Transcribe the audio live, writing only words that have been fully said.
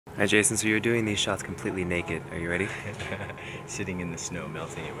Hi Jason, so you're doing these shots completely naked. Are you ready? Sitting in the snow,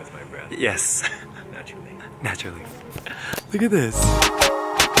 melting it with my breath. Yes. Naturally. Naturally. Look at this.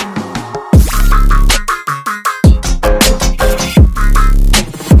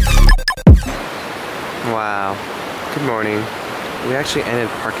 Wow. Good morning. We actually ended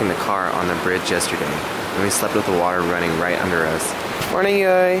up parking the car on the bridge yesterday, and we slept with the water running right under us. Morning,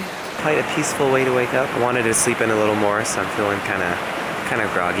 Yoy. Quite a peaceful way to wake up. I wanted to sleep in a little more, so I'm feeling kind of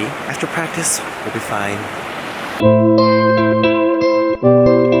groggy. After practice, we'll be fine.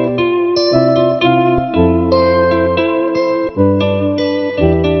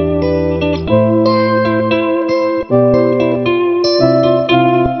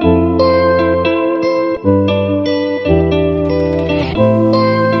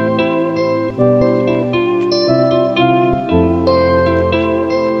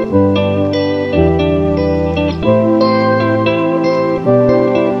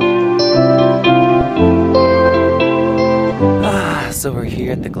 So we're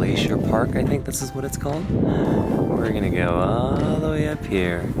here at the Glacier Park, I think this is what it's called. We're gonna go all the way up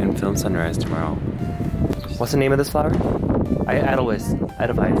here and film sunrise tomorrow. What's the name of this flower? Edelweiss.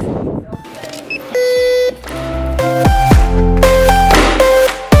 Edelweiss.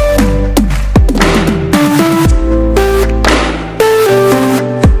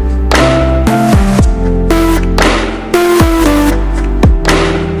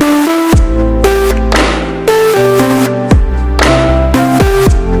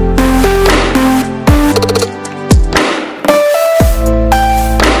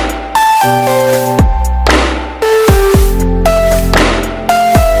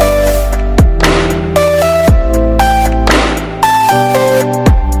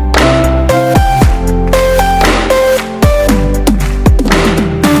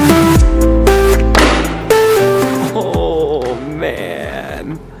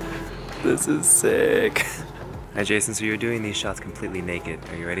 This is sick. Hi Jason, so you're doing these shots completely naked.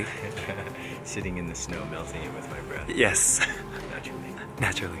 Are you ready? Sitting in the snow, melting it with my breath. Yes. Naturally.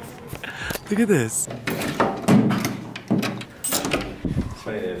 Naturally. Look at this. It's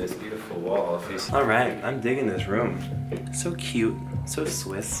funny, they have this beautiful wall facing. Alright, I'm digging this room. So cute, so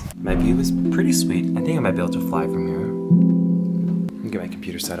Swiss. My view is pretty sweet. I think I might be able to fly from here. Let me get my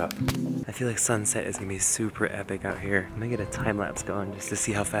computer set up. I feel like sunset is gonna be super epic out here. I'm gonna get a time lapse going just to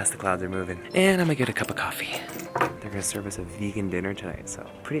see how fast the clouds are moving. And I'm gonna get a cup of coffee. They're gonna serve us a vegan dinner tonight, so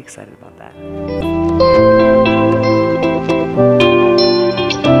pretty excited about that.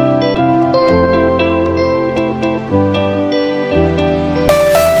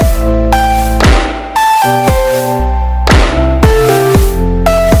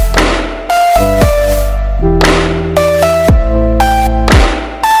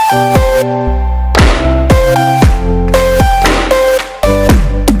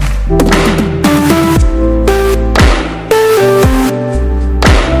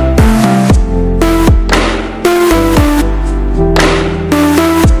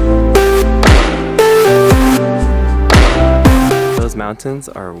 Mountains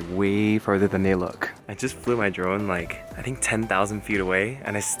are way farther than they look. I just flew my drone like, I think 10,000 feet away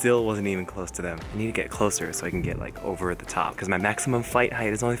and I still wasn't even close to them. I need to get closer so I can get like over the top because my maximum flight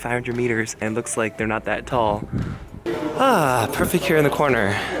height is only 500 meters and it looks like they're not that tall. Ah, perfect here in the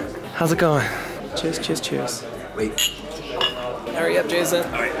corner. How's it going? Cheers, cheers, cheers. Wait. Hurry up, Jason.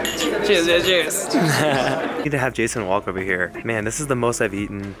 All right. Cheers, cheers, cheers. I need to have Jason walk over here. Man, this is the most I've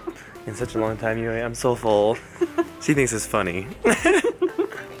eaten in such a long time. I'm so full. She thinks it's funny.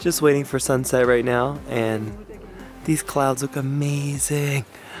 Just waiting for sunset right now, and these clouds look amazing.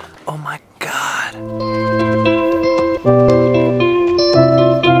 Oh my God.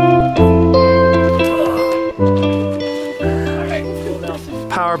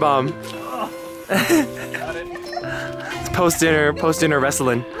 Power bomb. It's post-dinner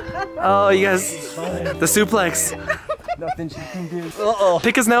wrestling. Oh, you guys, the suplex. Nothing she can do. Uh-oh.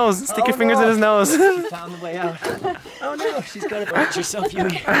 Pick his nose. Stick your fingers in his nose. She found the way out. Oh no, she's got to watch yourself,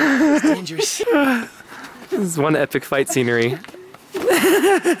 Yogi. It's dangerous. This is one epic fight scenery.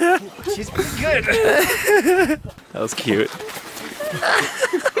 She's pretty good. That was cute.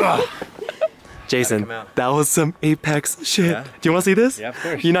 Jason, that was some apex shit. Yeah? Do you want to see this? Yeah, of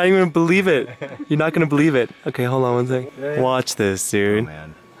course. You're not even gonna believe it. You're not gonna believe it. Okay, hold on one second. Yeah. Watch this, dude. Oh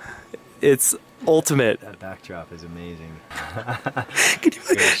man. It's ultimate. That backdrop is amazing. Can you,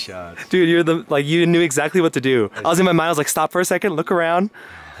 Great shot. dude, you knew exactly what to do. I was in my mind, I was like, stop for a second, look around.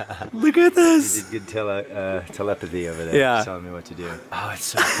 Look at this. You did good telepathy over there. Yeah. Telling me what to do. Oh, it's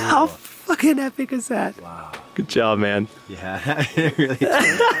so cool. How fucking epic is that? Wow. Good job, man. Yeah, it really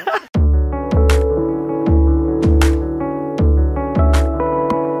is.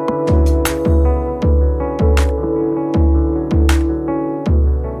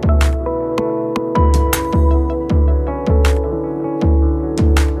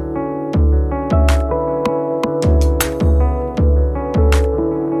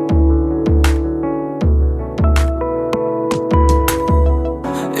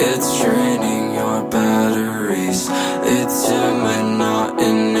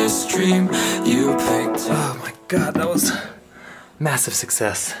 dream you picked. Oh my god, that was massive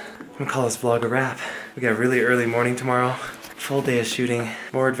success. I'm gonna call this vlog a wrap. We got a really early morning tomorrow, full day of shooting,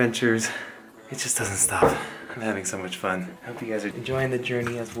 more adventures. It just doesn't stop. I'm having so much fun. I hope you guys are enjoying the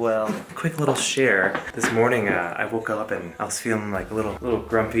journey as well. Quick little share. This morning I woke up and I was feeling like a little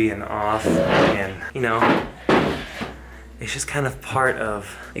grumpy and off, and you know, it's just kind of part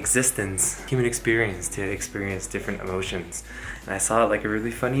of existence, human experience, to experience different emotions. And I saw like a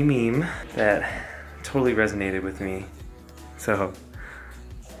really funny meme that totally resonated with me. So,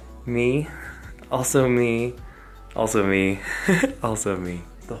 me, also me, also me, also me.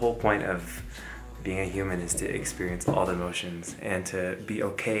 The whole point of being a human is to experience all the emotions and to be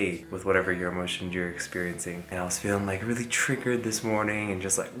okay with whatever your emotions you're experiencing. And I was feeling like really triggered this morning and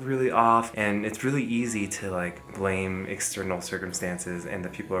just like really off, and it's really easy to like blame external circumstances and the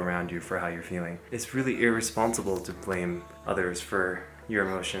people around you for how you're feeling. It's really irresponsible to blame others for your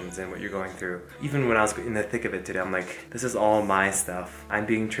emotions and what you're going through. Even when I was in the thick of it today, I'm like, this is all my stuff. I'm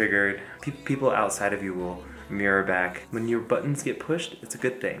being triggered. People outside of you will mirror back. When your buttons get pushed, it's a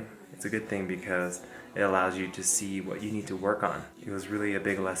good thing. It's a good thing because it allows you to see what you need to work on. It was really a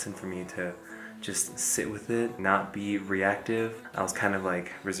big lesson for me to just sit with it, not be reactive. I was kind of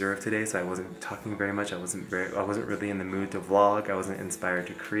like reserved today, so I wasn't talking very much. I wasn't really in the mood to vlog. I wasn't inspired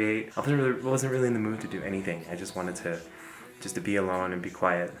to create. I wasn't really in the mood to do anything. I just wanted to be alone and be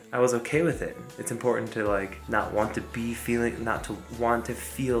quiet. I was okay with it. It's important to like not want to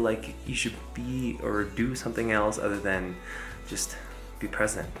feel like you should be or do something else other than just be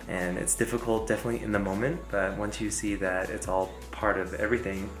present. And it's difficult definitely in the moment, but once you see that it's all part of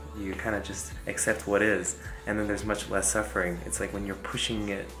everything, you kind of just accept what is, and then there's much less suffering. It's like when you're pushing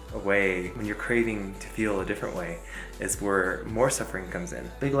it away, when you're craving to feel a different way, is where more suffering comes in.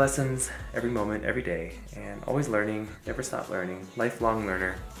 Big lessons every moment, every day, and always learning, never stop learning, lifelong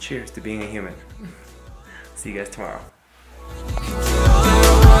learner. Cheers to being a human. See you guys tomorrow.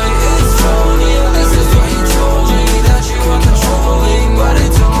 But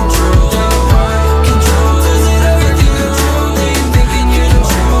it's